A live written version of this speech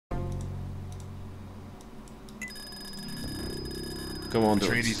Come on,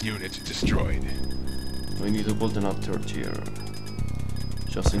 Atreides unit destroyed. We need to build another third tier.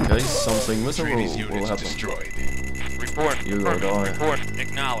 Just in case something miserable Atreides will unit happen. destroyed. Report. You go die. Report.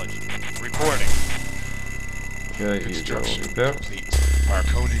 Acknowledged. Reporting. Okay, you go Construction repair. complete.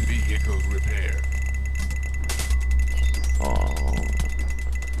 Harkonnen vehicle repaired. Oh.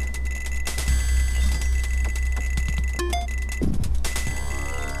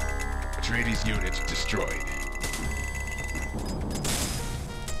 Atreides unit destroyed.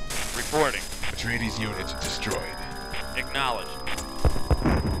 Reporting. Atreides unit destroyed. Acknowledged.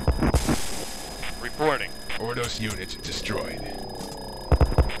 Reporting. Ordos unit destroyed.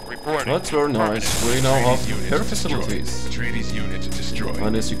 Reporting. That's very nice. We now have Atreides unit repair destroyed. facilities. Atreides unit destroyed.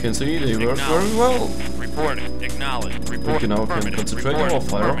 And as you can see, they work very well. Reporting. Acknowledged. We Report. can now Affirmative. concentrate Report. our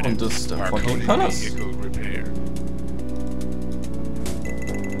fire on Affirmative. this fucking Harkonnen palace. vehicle repaired.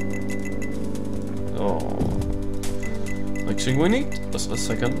 Oh. Next thing we need is a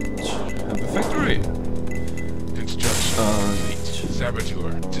second heavy factory. Construction complete.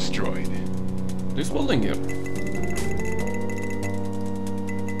 Saboteur destroyed. This building here.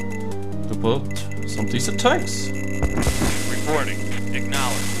 To put some decent tanks. Reporting.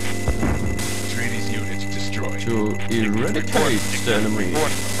 Acknowledged. Atreides unit destroyed. To eradicate the enemy.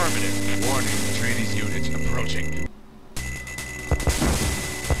 Report. Affirmative. Warning, Atreides unit approaching.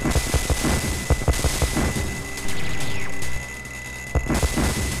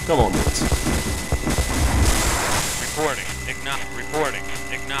 Come on, dudes. Reporting. Reporting.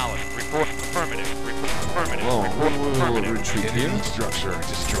 Acknowledged. Report. Affirmative. Report. Affirmative. Oh, Report. we will Affirmative. retreat here. Enemy structure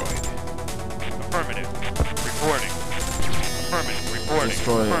destroyed. Affirmative. Reporting. Affirmative. Reporting.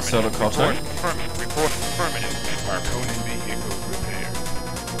 Destroy a Affirmative. Cell Cartel. Report. Affirmative. Report. Affirmative. Harkonnen vehicle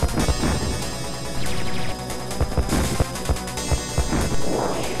repaired.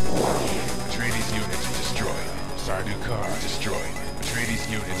 Atreides unit destroyed. Sardaukar destroyed. Atreides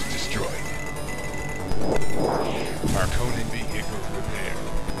unit destroyed. Harkonnen vehicle repaired.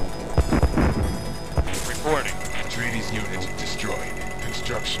 Reporting. Atreides unit destroyed.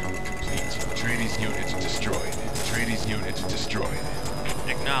 Construction complete. Atreides unit destroyed. Atreides unit destroyed.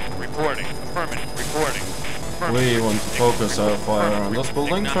 Acknowledged. Reporting. Affirmative. Reporting. We want to focus our fire on this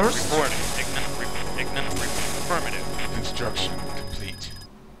building first. Reporting. Affirmative. Construction complete.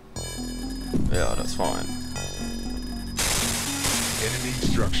 Yeah, that's fine. Enemy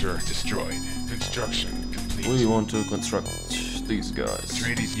structure destroyed. Construction complete. We want to construct these guys.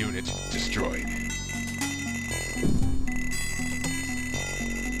 Atreides unit destroyed.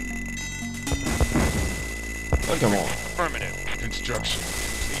 Oh, come on. Affirmative. Construction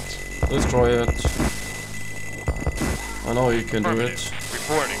complete. Destroy it. I know you can do Affirmative. it.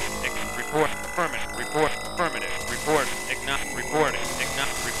 Reporting. Report. Affirmative. Report. Affirmative. Report. Reporting.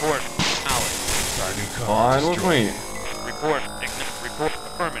 Report. Acknowledged. Sardaukar Fine with destroyed. me. Report. Report.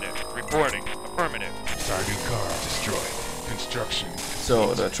 Affirmative. Reporting. Affirmative. Sardaukar destroyed. Construction.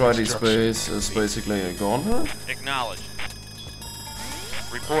 So the Atreides space is basically gone here. Acknowledged.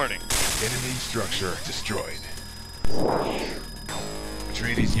 Reporting. Enemy structure destroyed.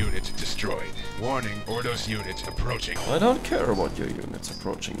 Atreides unit destroyed. Warning, Ordos unit approaching. I don't care about your units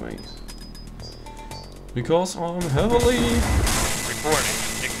approaching me. Because I'm heavily Reporting.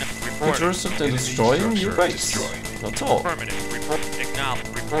 Reporting. interested in Enemy destroying your structure base. destroyed. That's all. Affirmative. Report. Acknowledge.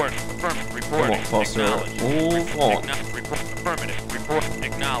 Report. Affirmative. Come Reporting. on, faster. Acknowledge. Move on. Report. Affirmative. Report.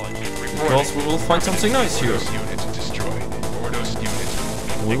 Acknowledge. Reporting. Because we will find something nice here. Ordos unit destroyed. Ordos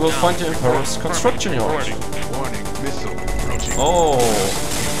unit. We will find the Emperor's construction yard. Warning, missile approaching. Oh.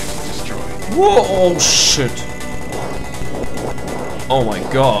 Unit destroyed. Whoa, oh shit. Oh my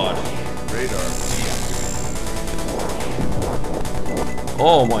god. Radar deactivated.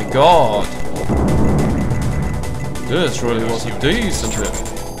 Oh my god. This really was a decent hit.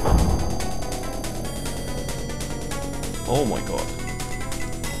 Oh my god.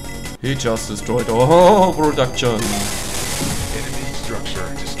 He just destroyed our whole production. Enemy structure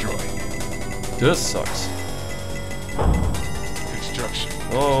destroyed. This sucks. Construction.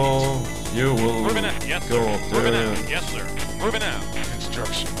 Oh, you will Moving out. Yes, go sir. up Moving there. out. Yes, sir. Moving out.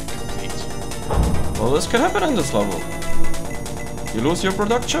 Construction complete. Well, this can happen in this level. You lose your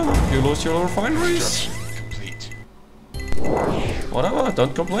production, you lose your refineries. Construction complete. Whatever,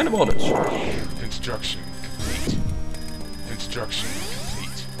 don't complain about it. Construction complete. Construction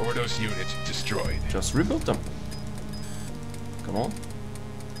complete. Ordos unit destroyed. Just rebuild them. Come on.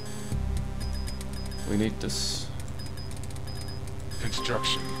 We need this.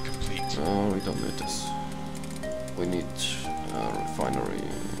 Construction complete. No, we don't need this. We need a refinery.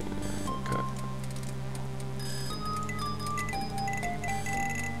 Okay.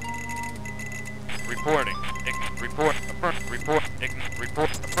 Reporting. Report. Report. Report. Affirmative. Report.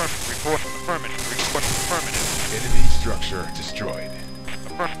 Affirmative. Enemy structure destroyed.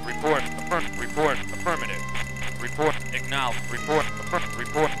 Report. Report. Affirmative. Report. Acknowledge. Report. Report.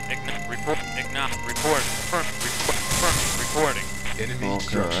 Report. Acknowledge. Report. Reporting. Enemy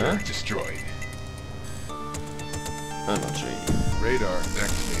structure destroyed. Energy. Radar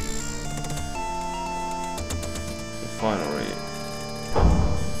activated. Refinery.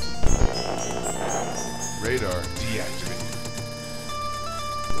 Radar deactivated.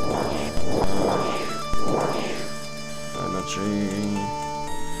 Energy.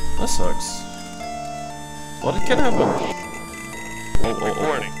 That sucks. But it can happen. Oh.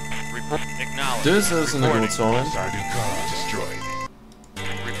 Reporting. Report. Acknowledge. This isn't a good sign. Sardukar destroyed.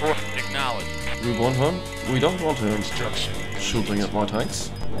 Report. Acknowledge. We want him. We don't want him Construction. shooting at my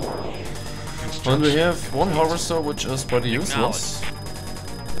tanks. And we have one harvester which is pretty useless.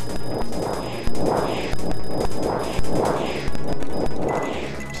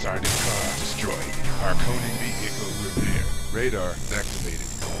 Sardukar destroyed. Harkonnen vehicle repair. Radar activated.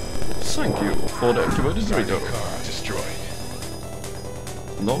 Thank you for the activated radar. Sardukar destroyed.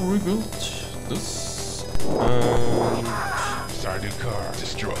 Now rebuild this and Sardukar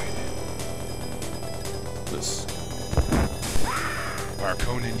destroyed. this.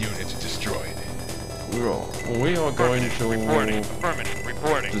 Harkonnen unit destroyed. We are going to Reporting. Affirmative.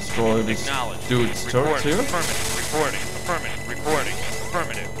 Reporting. destroy this Acknowledge. dude's turret here. Affirmative. Reporting. Affirmative. Reporting.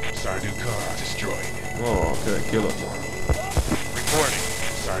 Affirmative. Sardukar destroyed. Oh, okay, kill it. Reporting.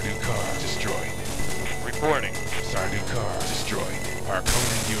 Sardukar destroyed. Reporting. Sardukar destroyed.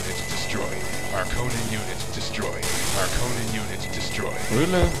 Harkonnen unit destroyed. Harkonnen unit destroyed. Harkonnen unit destroyed.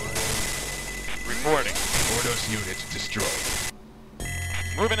 Really? Reporting. Ordos unit destroyed.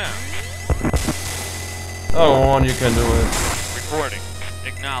 Moving out. Oh, on, you can do it. Reporting.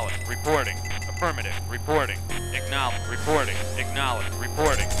 Acknowledge. Reporting. Affirmative. Reporting. Acknowledge. Reporting. Acknowledge.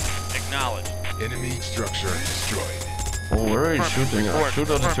 Reporting. Acknowledge. Enemy structure destroyed. Oh, where are you shooting at? Report. Shoot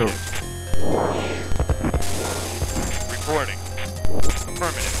at the turret. Reporting.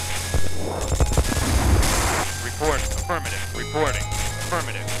 Affirmative. Report. Affirmative. Reporting.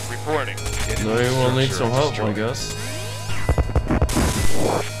 Affirmative. Reporting. Now you will need some help, I guess.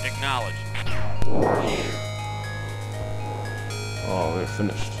 Acknowledge. Oh, we're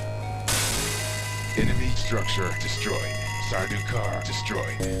finished. Enemy structure destroyed. Sardukar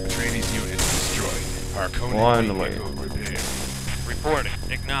destroyed. Trainees unit destroyed. Harkonnen Finally. vehicle repaired. Reporting.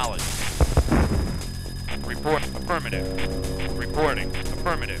 Acknowledge. Report. Affirmative. Reporting.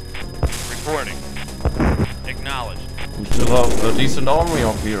 Affirmative. Reporting. Acknowledge. We still have a decent army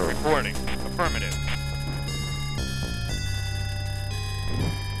up here. Reporting. Affirmative.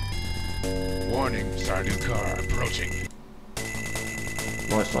 Warning, Sardukar approaching.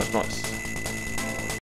 Nice.